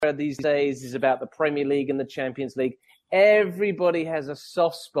era these days is about the Premier League and the Champions League. Everybody has a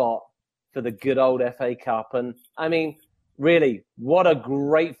soft spot for the good old FA Cup. And, I mean, really, what a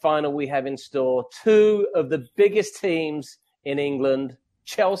great final we have in store. Two of the biggest teams in England,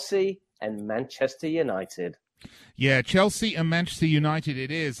 Chelsea and Manchester United. Yeah, Chelsea and Manchester United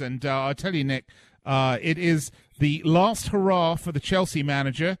it is. And I'll tell you, Nick, it is the last hurrah for the Chelsea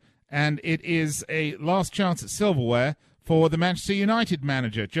manager, and it is a last chance at silverware for the Manchester United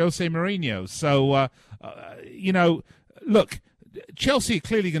manager, Jose Mourinho. So, look, Chelsea are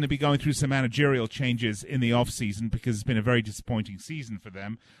clearly going to be going through some managerial changes in the off-season because it's been a very disappointing season for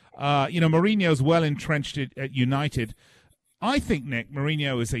them. Mourinho's well entrenched at United. I think, Nick,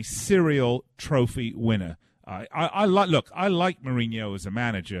 Mourinho is a serial trophy winner. I like Mourinho as a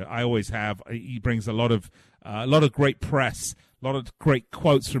manager. I always have. He brings a lot of great press, a lot of great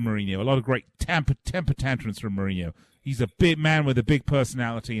quotes from Mourinho, a lot of great temper tantrums from Mourinho. He's a big man with a big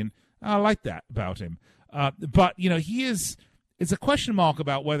personality, and I like that about him. But he is. It's a question mark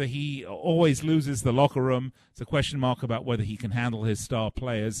about whether he always loses the locker room. It's a question mark about whether he can handle his star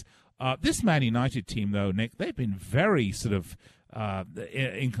players. This Man United team, though, Nick, they've been very sort of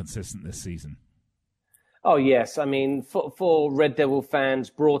inconsistent this season. Oh, yes. I mean, for Red Devil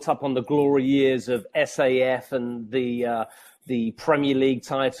fans brought up on the glory years of SAF and the Premier League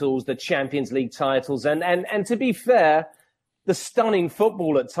titles, the Champions League titles, and to be fair, the stunning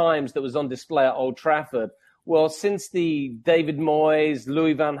football at times that was on display at Old Trafford. Well, since the David Moyes,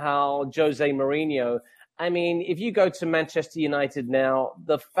 Louis van Gaal, Jose Mourinho, I mean, if you go to Manchester United now,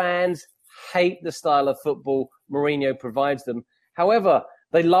 the fans hate the style of football Mourinho provides them. However,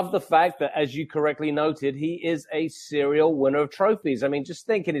 they love the fact that, as you correctly noted, he is a serial winner of trophies. I mean, just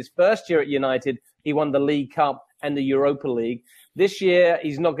think in his first year at United, he won the League Cup and the Europa League. This year,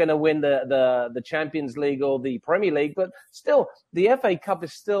 he's not going to win the Champions League or the Premier League, but still, the FA Cup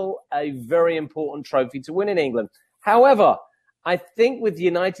is still a very important trophy to win in England. However, I think with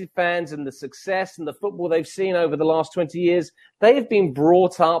United fans and the success and the football they've seen over the last 20 years, they've been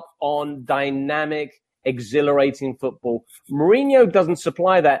brought up on dynamic, exhilarating football. Mourinho doesn't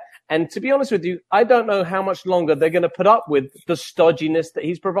supply that. And to be honest with you, I don't know how much longer they're going to put up with the stodginess that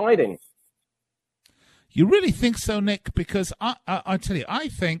he's providing. You really think so, Nick? Because I tell you, I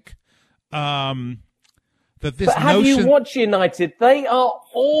think that this but have notion... you watched United? They are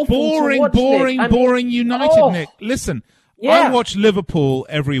awful to watch, boring United, Nick. Listen, yeah. I watch Liverpool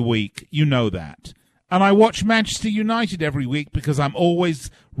every week. You know that. And I watch Manchester United every week because I'm always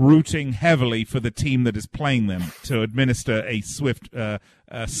rooting heavily for the team that is playing them to administer a swift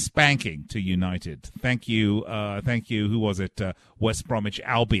spanking to United. Thank you. Who was it? West Bromwich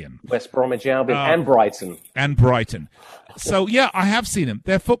Albion. And Brighton. And Brighton. So, yeah, I have seen them.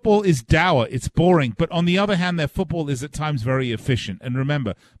 Their football is dour. It's boring. But on the other hand, their football is at times very efficient. And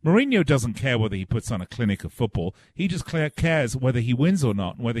remember, Mourinho doesn't care whether he puts on a clinic of football. He just cares whether he wins or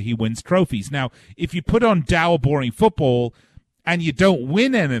not and whether he wins trophies. Now, if you put on dour, boring football and you don't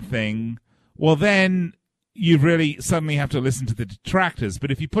win anything, well, then you really suddenly have to listen to the detractors.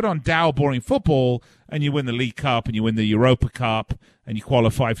 But if you put on dour, boring football and you win the League Cup and you win the Europa Cup and you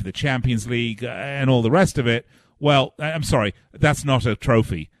qualify for the Champions League and all the rest of it, well, I'm sorry, that's not a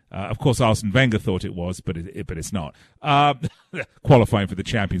trophy. Of course, Arsene Wenger thought it was, but it's not. Qualifying for the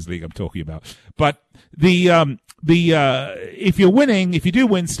Champions League, I'm talking about. But if you're winning, if you do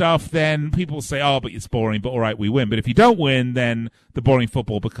win stuff, then people will say, oh, but it's boring, but all right, we win. But if you don't win, then the boring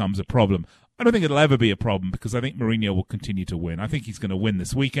football becomes a problem. I don't think it'll ever be a problem because I think Mourinho will continue to win. I think he's going to win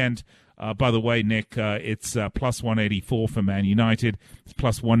this weekend. By the way, Nick, it's plus 184 for Man United. It's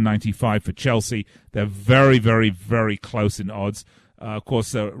plus 195 for Chelsea. They're very, very, very close in odds. Of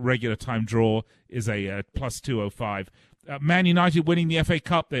course, a regular time draw is a plus 205. Man United winning the FA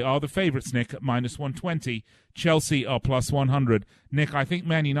Cup. They are the favourites, Nick, at minus 120. Chelsea are plus 100. Nick, I think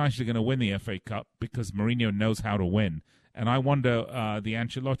Man United are going to win the FA Cup because Mourinho knows how to win. And I wonder, the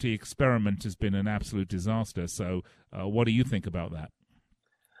Ancelotti experiment has been an absolute disaster. So what do you think about that?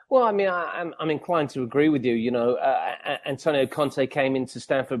 Well, I mean, I'm inclined to agree with you. You know, Antonio Conte came into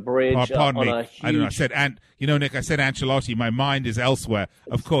Stamford Bridge Pardon me. a huge... I don't know. I said, Nick, I said Ancelotti. My mind is elsewhere.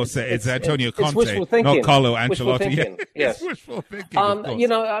 Of course, it's Antonio Conte, wishful thinking. not Carlo Ancelotti. Wishful thinking. Yes. It's wishful thinking.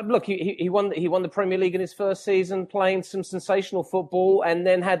 Look, he won the Premier League in his first season, playing some sensational football, and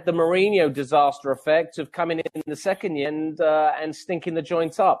then had the Mourinho disaster effect of coming in the second year and stinking the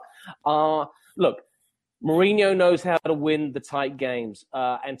joint up. Look. Mourinho knows how to win the tight games.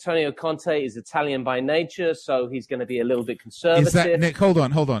 Antonio Conte is Italian by nature, so he's going to be a little bit conservative. Is that, Nick, hold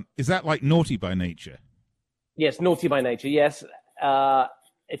on. Is that like naughty by nature? Yes, naughty by nature, yes.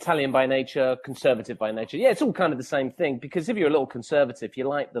 Italian by nature, conservative by nature. Yeah, it's all kind of the same thing, because if you're a little conservative, you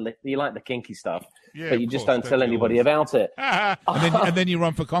like the kinky stuff, but you just don't tell anybody about it. and then you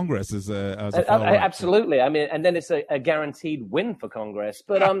run for Congress as a absolutely. I mean, and then it's a guaranteed win for Congress.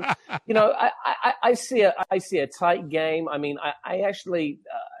 But I see a tight game. I mean, I actually,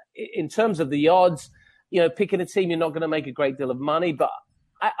 in terms of the odds, picking a team, you're not going to make a great deal of money, but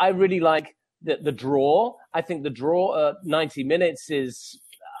I really like the draw. I think the draw 90 minutes is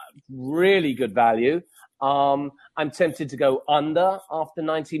really good value. I'm tempted to go under after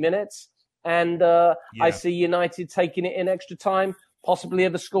 90 minutes. And I see United taking it in extra time, possibly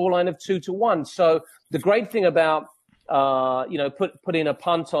at a scoreline of 2-1. So the great thing about, putting a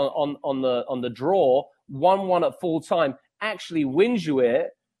punt on the draw, 1-1 at full time actually wins you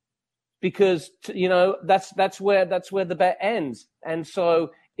it, because, that's where the bet ends. And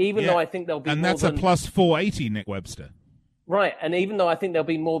so even though I think there'll be and that's a plus 480, Nick Webster. Right, and even though I think there'll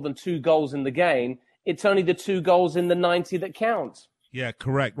be more than 2 goals in the game, it's only the 2 goals in the 90 that count. Yeah,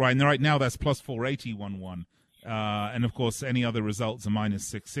 correct. Right, and right now that's plus 480, 1-1. And, of course, any other results are minus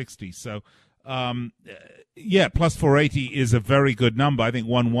 660. So, plus 480 is a very good number. I think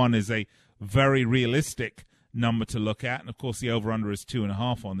 1-1 is a very realistic number to look at. And, of course, the over-under is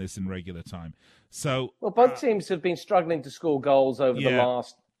 2.5 on this in regular time. So, well, both teams have been struggling to score goals over the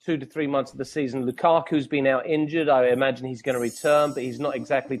last 2 to 3 months of the season. Lukaku's been out injured. I imagine he's going to return, but he's not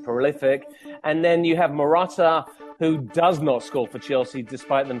exactly prolific. And then you have Morata, who does not score for Chelsea,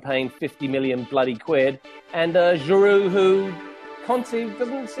 despite them paying 50 million bloody quid. And Giroud, who Conte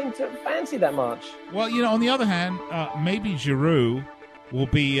doesn't seem to fancy that much. Well, on the other hand, maybe Giroud will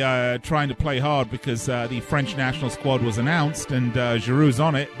be trying to play hard, because the French national squad was announced and Giroud's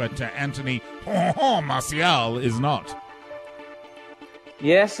on it, but Anthony Martial is not.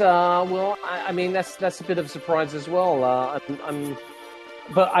 Yes, well, I mean, that's a bit of a surprise as well.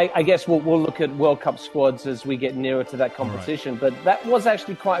 But I guess we'll look at World Cup squads as we get nearer to that competition. Right. But that was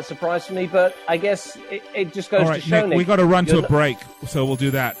actually quite a surprise for me. But I guess it just goes to show, Nick, we got to run to a break, so we'll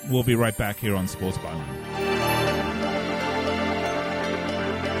do that. We'll be right back here on Sports Byline.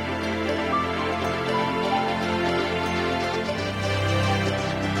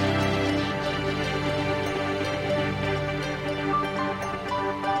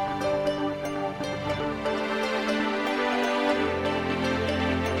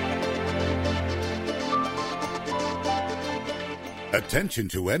 Attention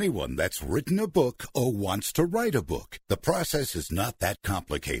to anyone that's written a book or wants to write a book. The process is not that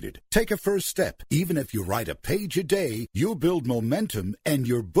complicated. Take a first step. Even if you write a page a day, you'll build momentum and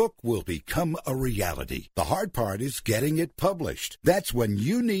your book will become a reality. The hard part is getting it published. That's when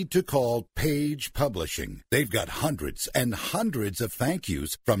you need to call Page Publishing. They've got hundreds and hundreds of thank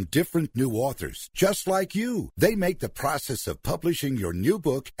yous from different new authors, just like you. They make the process of publishing your new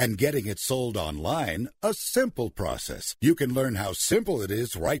book and getting it sold online a simple process. You can learn how simple it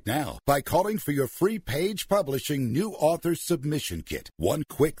is right now by calling for your free Page Publishing New Author Submission Kit. One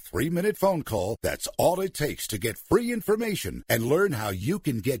quick 3-minute phone call, that's all it takes to get free information and learn how you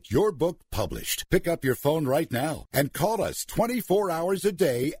can get your book published. Pick up your phone right now and call us 24 hours a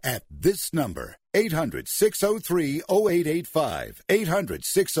day at this number. 800-603-0885.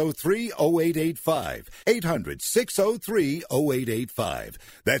 800-603-0885. 800-603-0885.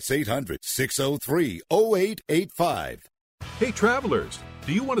 That's 800-603-0885. Hey travelers,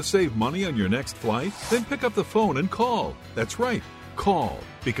 do you want to save money on your next flight? Then pick up the phone and call. That's right, call,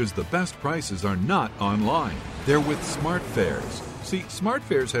 because the best prices are not online. They're with SmartFares. See,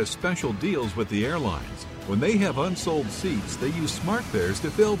 SmartFares has special deals with the airlines. When they have unsold seats, they use SmartFares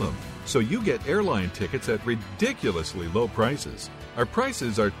to fill them. So you get airline tickets at ridiculously low prices. Our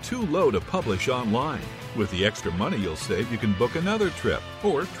prices are too low to publish online. With the extra money you'll save, you can book another trip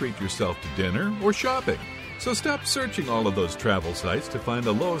or treat yourself to dinner or shopping. So stop searching all of those travel sites to find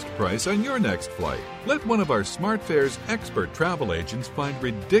the lowest price on your next flight. Let one of our SmartFares expert travel agents find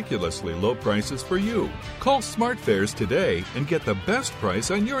ridiculously low prices for you. Call SmartFares today and get the best price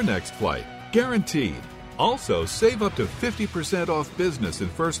on your next flight. Guaranteed. Also, save up to 50% off business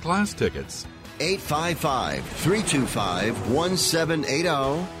and first class tickets.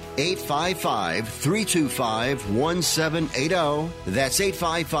 855-325-1780. 855-325-1780. That's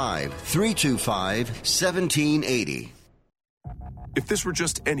 855-325-1780. If this were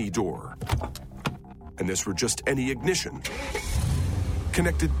just any door, and this were just any ignition,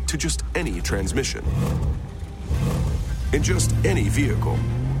 connected to just any transmission, in just any vehicle,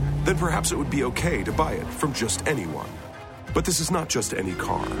 then perhaps it would be okay to buy it from just anyone. But this is not just any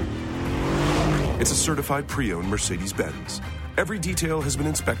car. It's a certified pre-owned Mercedes-Benz. Every detail has been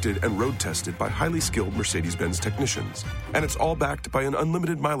inspected and road tested by highly skilled Mercedes-Benz technicians, and it's all backed by an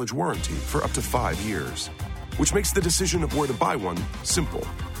unlimited mileage warranty for up to 5 years, which makes the decision of where to buy one simple.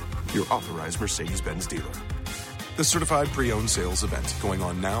 Your authorized Mercedes-Benz dealer. The Certified Pre-Owned Sales event going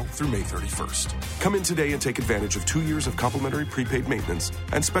on now through May 31st. Come in today and take advantage of 2 years of complimentary prepaid maintenance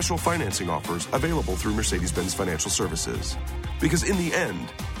and special financing offers available through Mercedes-Benz Financial Services. Because in the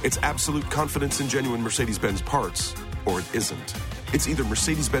end, it's absolute confidence in genuine Mercedes-Benz parts, or it isn't. It's either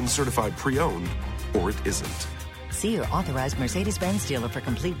Mercedes-Benz Certified Pre-Owned, or it isn't. See your authorized Mercedes-Benz dealer for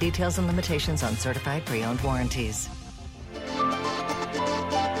complete details and limitations on certified pre-owned warranties.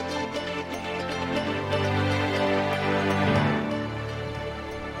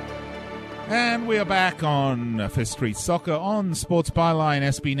 And we are back on Fifth Street Soccer on Sports Byline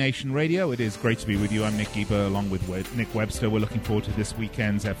SB Nation Radio. It is great to be with you. I'm Nick Geber along with Nick Webster. We're looking forward to this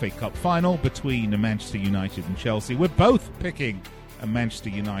weekend's FA Cup final between Manchester United and Chelsea. We're both picking Manchester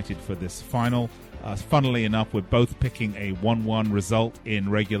United for this final. Funnily enough, we're both picking a 1-1 result in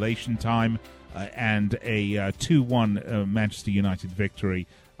regulation time and a 2-1 Manchester United victory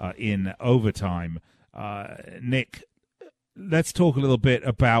in overtime. Nick, let's talk a little bit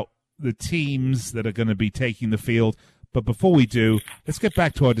about the teams that are going to be taking the field. But before we do, let's get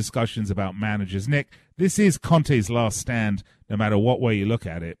back to our discussions about managers. Nick, this is Conte's last stand, no matter what way you look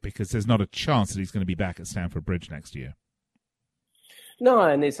at it, because there's not a chance that he's going to be back at Stamford Bridge next year. No,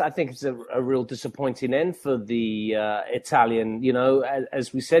 and I think it's a real disappointing end for the Italian. You know,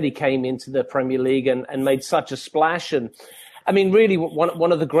 as we said, he came into the Premier League and made such a splash. And I mean, really,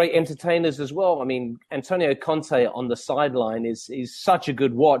 one of the great entertainers as well. I mean, Antonio Conte on the sideline is such a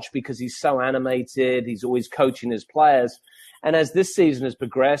good watch because he's so animated. He's always coaching his players. And as this season has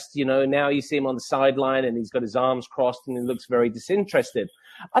progressed, you know, now you see him on the sideline and he's got his arms crossed and he looks very disinterested.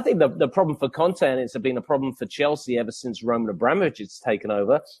 I think the problem for Conte, and it's been a problem for Chelsea ever since Roman Abramovich has taken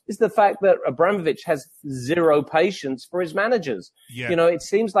over, is the fact that Abramovich has zero patience for his managers. Yeah. You know, it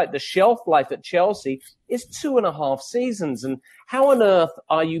seems like the shelf life at Chelsea is 2.5 seasons. And how on earth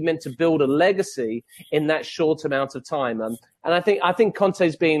are you meant to build a legacy in that short amount of time? And I think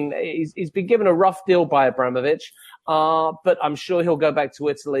Conte's he's been given a rough deal by Abramovich, but I'm sure he'll go back to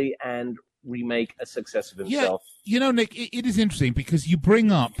Italy and remake a success of himself. Yeah, you know, Nick, it is interesting because you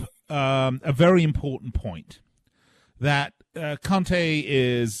bring up a very important point that Conte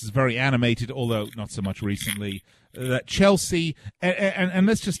is very animated, although not so much recently. That Chelsea, and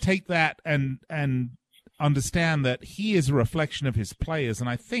let's just take that and understand that he is a reflection of his players, and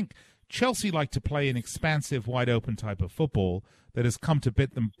I think Chelsea like to play an expansive, wide-open type of football that has come to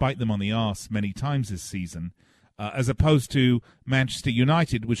bite them on the arse many times this season. As opposed to Manchester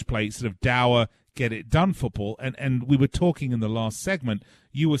United, which play sort of dour, get-it-done football. And we were talking in the last segment,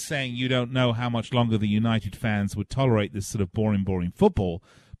 you were saying you don't know how much longer the United fans would tolerate this sort of boring football.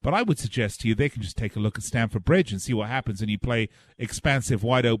 But I would suggest to you they can just take a look at Stamford Bridge and see what happens when you play expansive,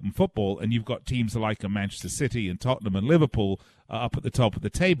 wide-open football, and you've got teams like Manchester City and Tottenham and Liverpool up at the top of the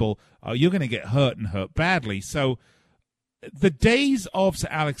table. You're going to get hurt and hurt badly. So the days of Sir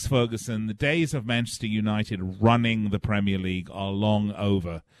Alex Ferguson, the days of Manchester United running the Premier League are long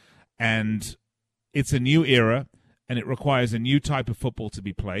over. And it's a new era, and it requires a new type of football to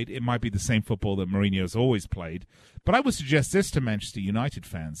be played. It might be the same football that Mourinho's always played. But I would suggest this to Manchester United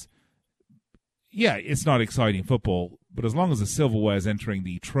fans. Yeah, it's not exciting football, but as long as the silverware is entering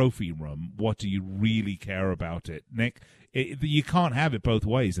the trophy room, what do you really care about it? Nick, you can't have it both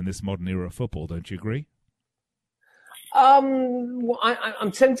ways in this modern era of football, don't you agree?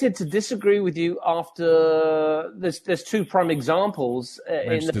 I'm tempted to disagree with you after there's two prime examples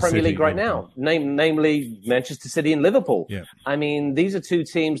in the Premier League right now, namely Manchester City and Liverpool. Yeah. I mean, these are two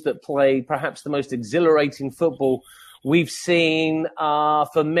teams that play perhaps the most exhilarating football we've seen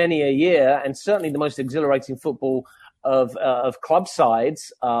for many a year, and certainly the most exhilarating football of club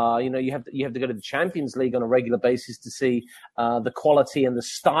sides. You know, you have to go to the Champions League on a regular basis to see the quality and the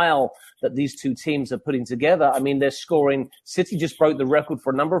style that these two teams are putting together. I mean, they're scoring. City just broke the record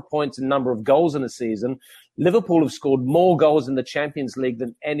for a number of points and number of goals in a season. Liverpool have scored more goals in the Champions League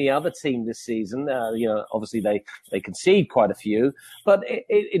than any other team this season. You know, obviously they concede quite a few, but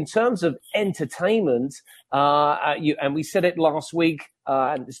in terms of entertainment, and we said it last week.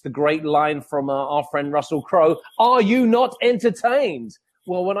 And it's the great line from our friend Russell Crowe. Are you not entertained?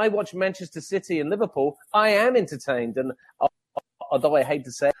 Well, when I watch Manchester City and Liverpool, I am entertained. And although I hate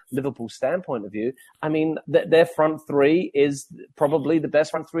to say it, Liverpool's standpoint of view, I mean, their front three is probably the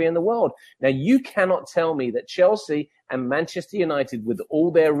best front three in the world. Now, you cannot tell me that Chelsea and Manchester United, with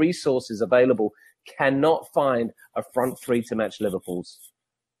all their resources available, cannot find a front three to match Liverpool's.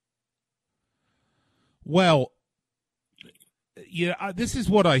 Well, this is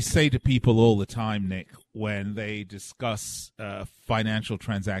what I say to people all the time, Nick, when they discuss financial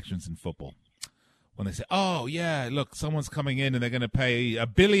transactions in football. When they say, oh, yeah, look, someone's coming in and they're going to pay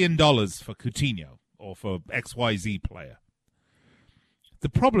 $1 billion for Coutinho or for XYZ player. The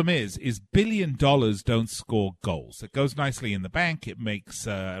problem is $1 billion don't score goals. It goes nicely in the bank. It makes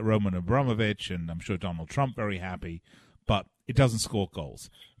Roman Abramovich and I'm sure Donald Trump very happy, but it doesn't score goals.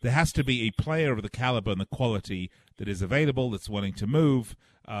 There has to be a player of the caliber and the quality that is available, that's willing to move,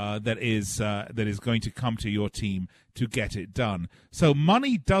 that is going to come to your team to get it done. So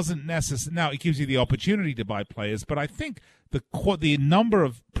money doesn't necessarily. Now it gives you the opportunity to buy players, but I think the number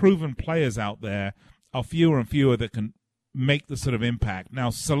of proven players out there are fewer and fewer that can make the sort of impact. Now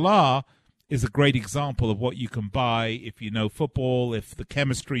Salah is a great example of what you can buy if you know football, if the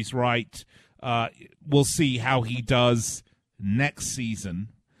chemistry's right. We'll see how he does next season.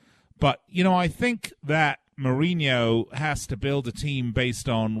 But, I think that Mourinho has to build a team based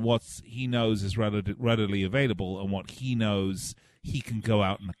on what he knows is readily available and what he knows he can go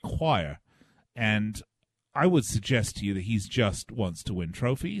out and acquire. And I would suggest to you that he just wants to win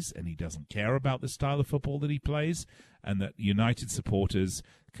trophies and he doesn't care about the style of football that he plays, and that United supporters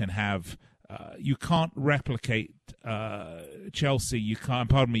can have you can't replicate Chelsea. You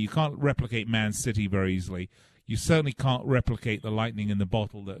can't replicate Man City very easily. You certainly can't replicate the lightning in the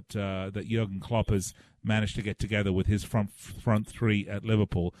bottle that Jurgen Klopp has managed to get together with his front three at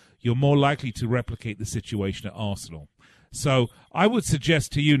Liverpool. You're more likely to replicate the situation at Arsenal. So I would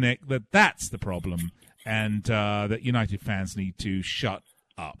suggest to you, Nick, that that's the problem, and that United fans need to shut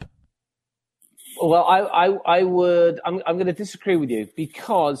up. Well, I would. I'm going to disagree with you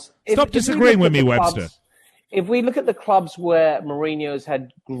because stop disagreeing with me, Webster. If we look at the clubs where Mourinho's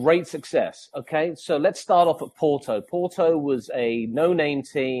had great success, okay, so let's start off at Porto. Porto was a no-name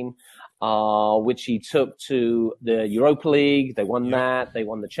team, which he took to the Europa League. They won that. They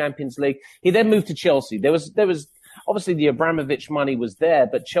won the Champions League. He then moved to Chelsea. There was obviously the Abramovich money was there,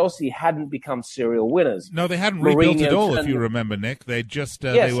 but Chelsea hadn't become serial winners. No, they hadn't rebuilt at all, if you remember, Nick. They just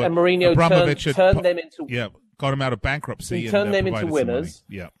yes, and Mourinho turned them into got them out of bankruptcy. He turned them into winners.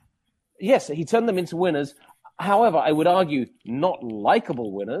 Yeah. Yes, he turned them into winners. However, I would argue not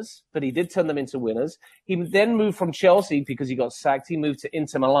likable winners, but he did turn them into winners. He then moved from Chelsea because he got sacked. He moved to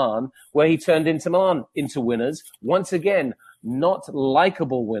Inter Milan, where he turned Inter Milan into winners. Once again, not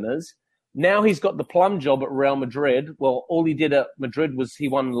likable winners. Now he's got the plum job at Real Madrid. Well, all he did at Madrid was he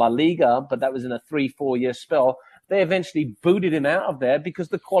won La Liga, but that was in a 3-4 year spell. They eventually booted him out of there because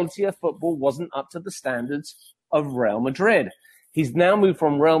the quality of football wasn't up to the standards of Real Madrid. He's now moved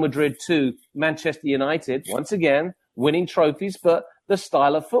from Real Madrid to Manchester United, once again, winning trophies, but the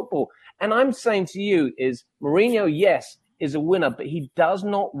style of football. And I'm saying to you is Mourinho, yes, is a winner, but he does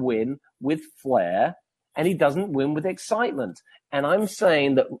not win with flair and he doesn't win with excitement. And I'm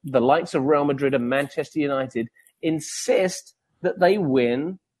saying that the likes of Real Madrid and Manchester United insist that they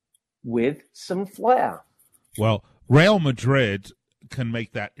win with some flair. Well, Real Madrid can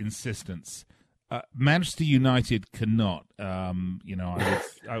make that insistence. Manchester United cannot. I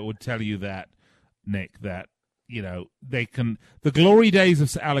would tell you that, Nick, that, they can. The glory days of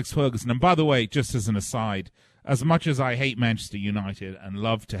Sir Alex Ferguson, and by the way, just as an aside, as much as I hate Manchester United and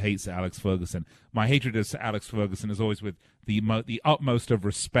love to hate Sir Alex Ferguson, my hatred of Sir Alex Ferguson is always with the utmost of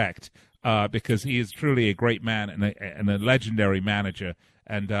respect, because he is truly a great man and a legendary manager.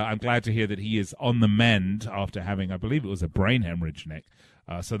 And I'm glad to hear that he is on the mend after having, I believe it was a brain hemorrhage, Nick.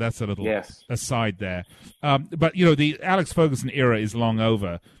 So that's a little aside there. But, the Alex Ferguson era is long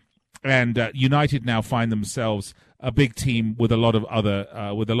over. And United now find themselves a big team with a lot of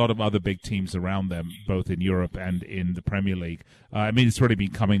other big teams around them, both in Europe and in the Premier League. It's already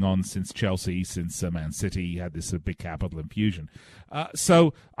been coming on since Chelsea, since Man City had this big capital infusion.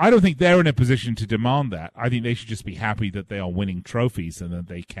 So I don't think they're in a position to demand that. I think they should just be happy that they are winning trophies and that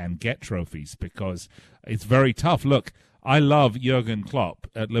they can get trophies, because it's very tough. Look, I love Jurgen Klopp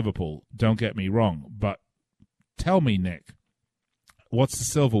at Liverpool, don't get me wrong, but tell me, Nick, what's the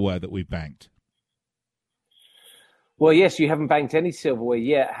silverware that we've banked? Well, yes, you haven't banked any silverware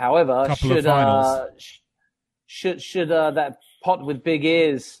yet. However, should that pot with big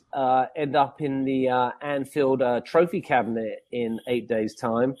ears end up in the Anfield trophy cabinet in 8 days'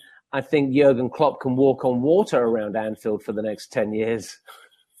 time, I think Jurgen Klopp can walk on water around Anfield for the next 10 years.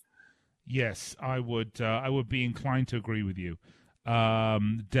 Yes, I would be inclined to agree with you,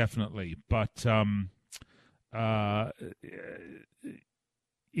 definitely. But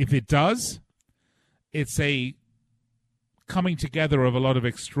if it does, it's a coming together of a lot of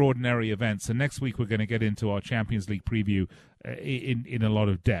extraordinary events. And next week we're going to get into our Champions League preview in a lot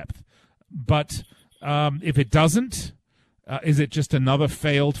of depth. But if it doesn't, Is it just another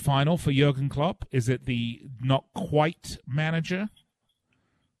failed final for Jurgen Klopp? Is it the not quite manager?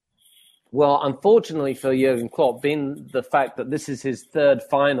 Well, unfortunately for Jurgen Klopp, being the fact that this is his third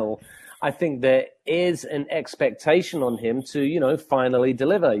final, I think there is an expectation on him to, finally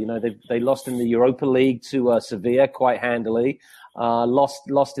deliver. They lost in the Europa League to Sevilla quite handily.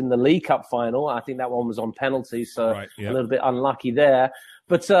 Lost in the League Cup final. I think that one was on penalties, so right, yeah. A little bit unlucky there.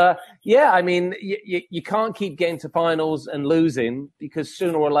 But you can't keep getting to finals and losing, because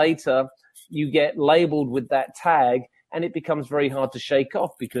sooner or later you get labelled with that tag, and it becomes very hard to shake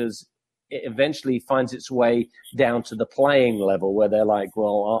off, because it eventually finds its way down to the playing level where they're like,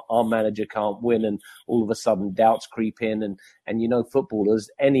 well, our manager can't win, and all of a sudden doubts creep in, and footballers,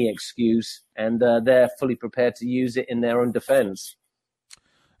 any excuse, and they're fully prepared to use it in their own defense.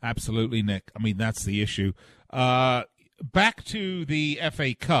 Absolutely, Nick. I mean, that's the issue. Back to the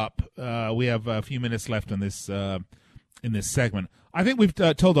FA Cup. We have a few minutes left in this segment. I think we've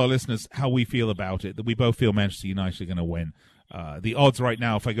told our listeners how we feel about it, that we both feel Manchester United are going to win. The odds right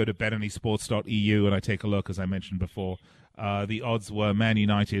now, if I go to betanysports.eu and I take a look, as I mentioned before, the odds were Man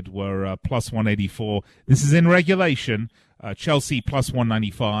United were plus 184. This is in regulation. Chelsea plus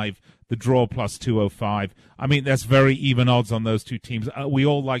 195. The draw plus 205. I mean, that's very even odds on those two teams. We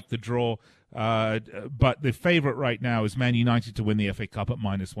all like the draw. But the favorite right now is Man United to win the FA Cup at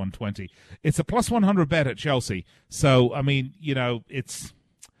minus 120. It's a plus 100 bet at Chelsea. So, I mean,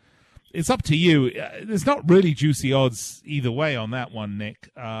 it's up to you. There's not really juicy odds either way on that one, Nick.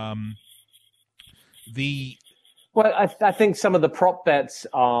 Well, I think some of the prop bets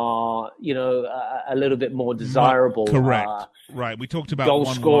are, a little bit more desirable. Correct. Right. We talked about goal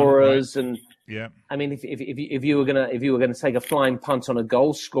scorers, right? And yeah. I mean, if you were gonna take a flying punt on a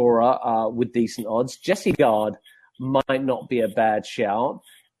goal scorer with decent odds, Jesse Gard might not be a bad shout.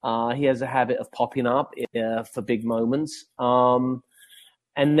 He has a habit of popping up for big moments. And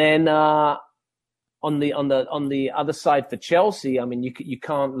then on the other side for Chelsea, I mean, you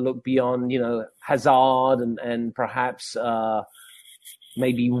can't look beyond Hazard and perhaps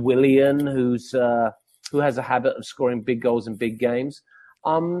maybe Willian, who has a habit of scoring big goals in big games.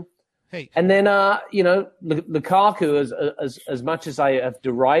 Hey. And then Lukaku, as much as I have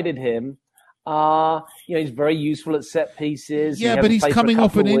derided him, he's very useful at set pieces. Yeah, but he's coming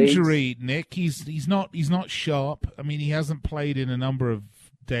off an injury, Nick. He's not sharp. I mean, he hasn't played in a number of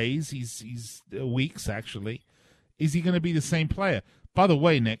days. He's weeks, actually. Is he going to be the same player? By the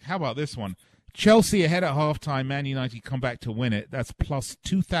way, Nick, how about this one? Chelsea ahead at halftime, Man United come back to win it. That's plus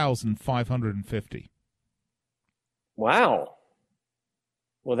 2,550. Wow.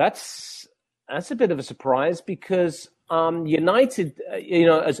 Well, that's a bit of a surprise, because United,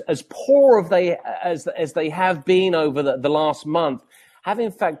 as poor as they have been over the last month, have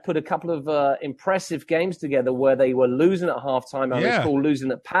in fact put a couple of impressive games together where they were losing at halftime. I recall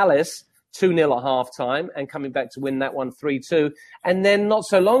losing at Palace 2-0 at halftime and coming back to win that one 3-2. And then not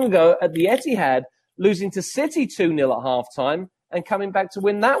so long ago at the Etihad, losing to City 2-0 at halftime and coming back to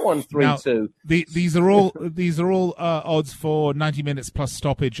win that one 3-2. These are all odds for 90 minutes plus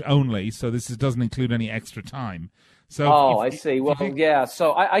stoppage only, so this doesn't include any extra time. So I see. Well, yeah.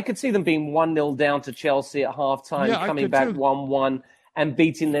 So I could see them being 1-0 down to Chelsea at halftime, coming back 1-1 and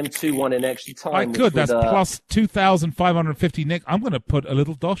beating them 2-1 in extra time. I could. That's plus 2,550, Nick. I'm going to put a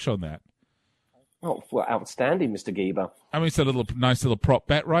little dosh on that. Oh, well, outstanding, Mr. Geber. I mean, it's a nice little prop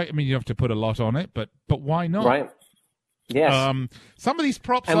bet, right? I mean, you have to put a lot on it, but why not? Right. Yes. Some of these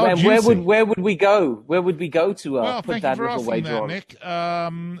props are juicy. Where would we go? Where would we go to put that little wager on? Nick.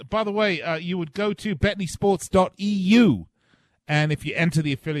 By the way, you would go to betanysports.eu, and if you enter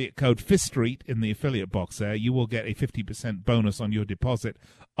the affiliate code FISTREET in the affiliate box there, you will get a 50% bonus on your deposit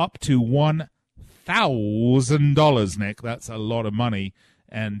up to $1,000, Nick. That's a lot of money,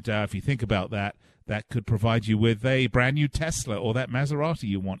 and if you think about that, that could provide you with a brand new Tesla or that Maserati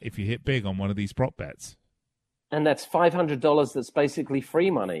you want if you hit big on one of these prop bets. And that's $500 that's basically free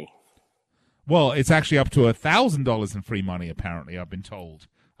money. Well, it's actually up to $1,000 in free money, apparently, I've been told.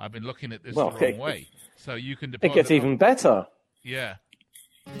 I've been looking at this the wrong way. So you can deposit. It gets even better. Yeah.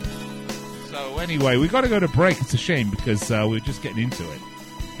 So anyway, we've got to go to break. It's a shame because we're just getting into it.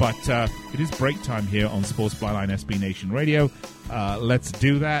 But it is break time here on Sports Byline SB Nation Radio. Let's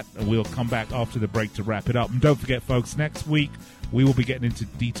do that. We'll come back after the break to wrap it up. And don't forget, folks, next week we will be getting into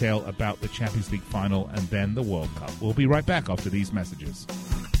detail about the Champions League final and then the World Cup. We'll be right back after these messages.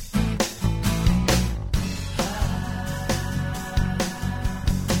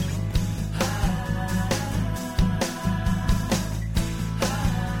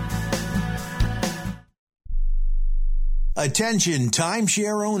 Attention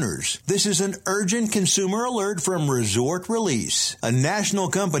timeshare owners. This is an urgent consumer alert from Resort Release, a national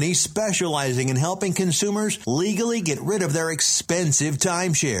company specializing in helping consumers legally get rid of their expensive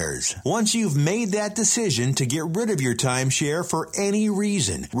timeshares. Once you've made that decision to get rid of your timeshare for any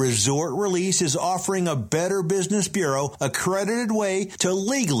reason, Resort Release is offering a Better Business Bureau accredited way to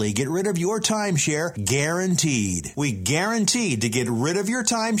legally get rid of your timeshare, guaranteed. We guaranteed to get rid of your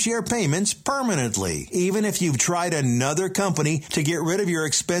timeshare payments permanently. Even if you've tried another company to get rid of your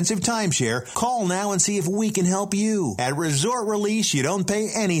expensive timeshare, call now and see if we can help you. At Resort Release, you don't pay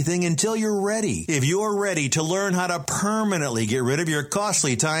anything until you're ready. If you're ready to learn how to permanently get rid of your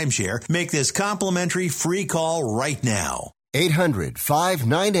costly timeshare, make this complimentary free call right now.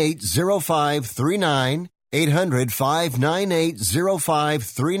 800-598-0539.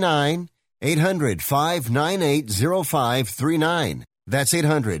 800-598-0539. 800-598-0539. That's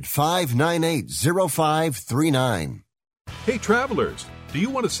 800-598-0539. Hey travelers, do you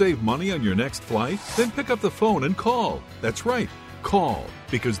want to save money on your next flight? Then pick up the phone and call. That's right, call,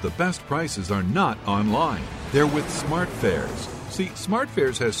 because the best prices are not online. They're with SmartFares. See,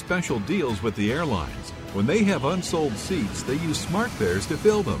 SmartFares has special deals with the airlines. When they have unsold seats, they use SmartFares to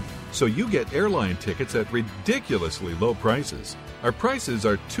fill them. So you get airline tickets at ridiculously low prices. Our prices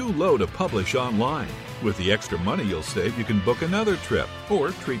are too low to publish online. With the extra money you'll save, you can book another trip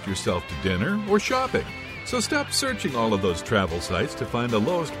or treat yourself to dinner or shopping. So stop searching all of those travel sites to find the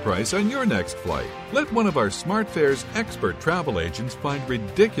lowest price on your next flight. Let one of our SmartFares expert travel agents find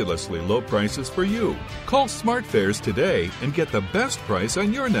ridiculously low prices for you. Call SmartFares today and get the best price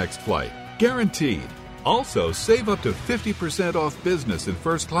on your next flight. Guaranteed. Also, save up to 50% off business and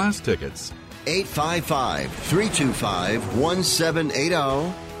first class tickets.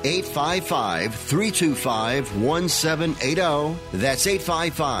 855-325-1780. 855-325-1780. That's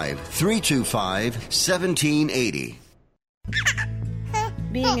 855-325-1780.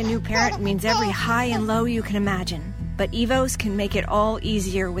 Being a new parent means every high and low you can imagine. But Evos can make it all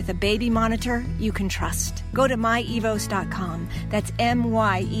easier with a baby monitor you can trust. Go to myevos.com, that's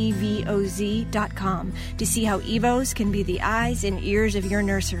MYEVOZ.com, to see how Evos can be the eyes and ears of your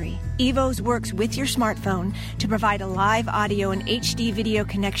nursery. Evos works with your smartphone to provide a live audio and HD video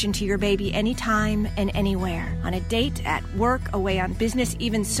connection to your baby anytime and anywhere. On a date, at work, away on business,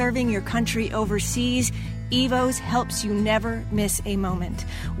 even serving your country overseas, Evos helps you never miss a moment.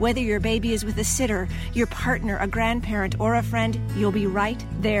 Whether your baby is with a sitter, your partner, a grandparent, or a friend, you'll be right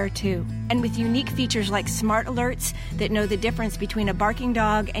there too. And with unique features like smart alerts that know the difference between a barking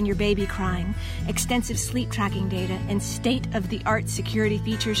dog and your baby crying, extensive sleep tracking data, and state-of-the-art security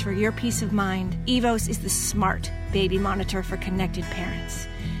features for your peace of mind, Evos is the smart baby monitor for connected parents.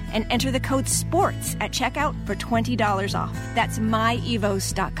 And enter the code SPORTS at checkout for $20 off. That's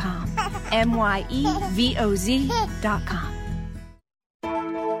myevos.com. MYEVOZ.com.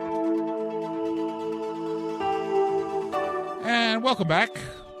 And welcome back.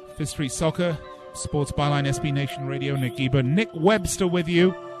 Fifth Street Soccer, Sports Byline, SB Nation Radio, Nick Eber. Nick Webster with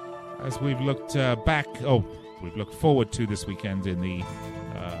you as we've looked we've looked forward to this weekend in the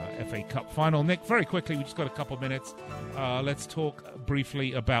FA Cup final. Nick, very quickly, we just got a couple of minutes. Let's talk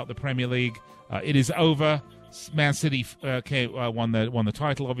briefly about the Premier League. It is over. Man City won the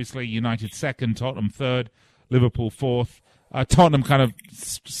title, obviously. United second, Tottenham third, Liverpool fourth. Tottenham kind of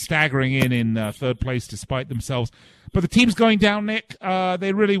staggering in third place despite themselves. But the teams going down, Nick,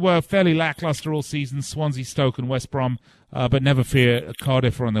 they really were fairly lackluster all season. Swansea, Stoke and West Brom. But never fear,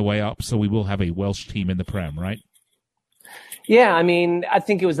 Cardiff are on their way up, so we will have a Welsh team in the Prem, right? Yeah, I mean, I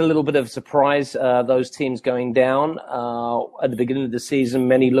think it was a little bit of a surprise, those teams going down. At the beginning of the season,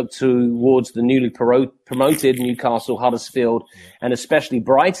 many looked towards the newly promoted Newcastle, Huddersfield, and especially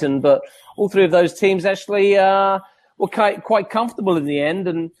Brighton. But all three of those teams actually were quite comfortable in the end.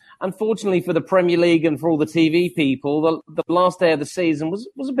 And unfortunately for the Premier League and for all the TV people, the last day of the season was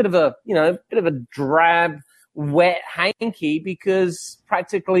a bit of a drab, wet hanky, because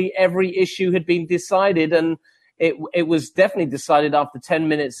practically every issue had been decided, and it was definitely decided after 10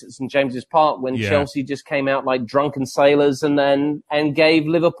 minutes at St James's Park when Chelsea just came out like drunken sailors and gave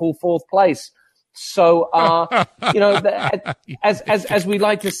Liverpool fourth place. So, as we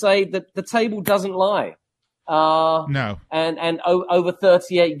like to say, that the table doesn't lie. No. And over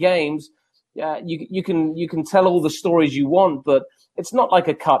 38 games, you can tell all the stories you want, but it's not like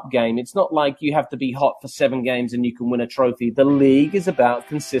a cup game. It's not like you have to be hot for 7 games and you can win a trophy. The league is about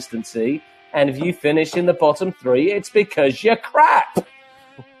consistency. And if you finish in the bottom 3, it's because you're crap.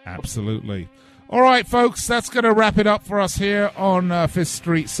 Absolutely. All right, folks, that's going to wrap it up for us here on Fifth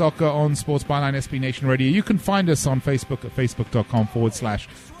Street Soccer on Sports Byline SB Nation Radio. You can find us on Facebook at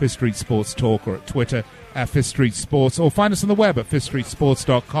facebook.com/Fifth Street Sports Talk, or at Twitter at Fifth Street Sports, or find us on the web at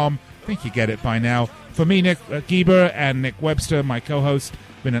fifthstreetsports.com. I think you get it by now. For me, Nick Gieber, and Nick Webster, my co-host,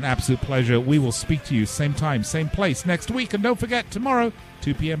 been an absolute pleasure. We will speak to you same time, same place next week. And don't forget, tomorrow,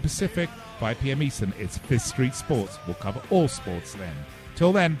 2 p.m. Pacific, 5 p.m. Eastern, it's Fifth Street Sports. We'll cover all sports then.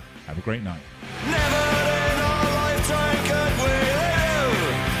 Till then, have a great night. Never in our lifetime could we live,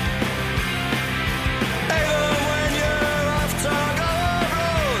 even when you have to go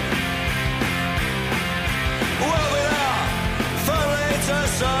abroad. We'll be there, fully to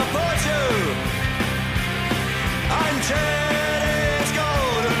support you. Until it's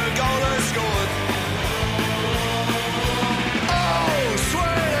goal is scored. Oh,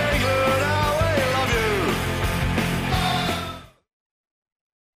 sweet England, how we love you.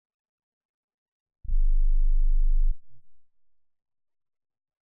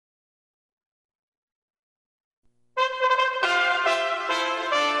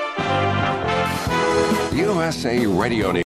 USA Radio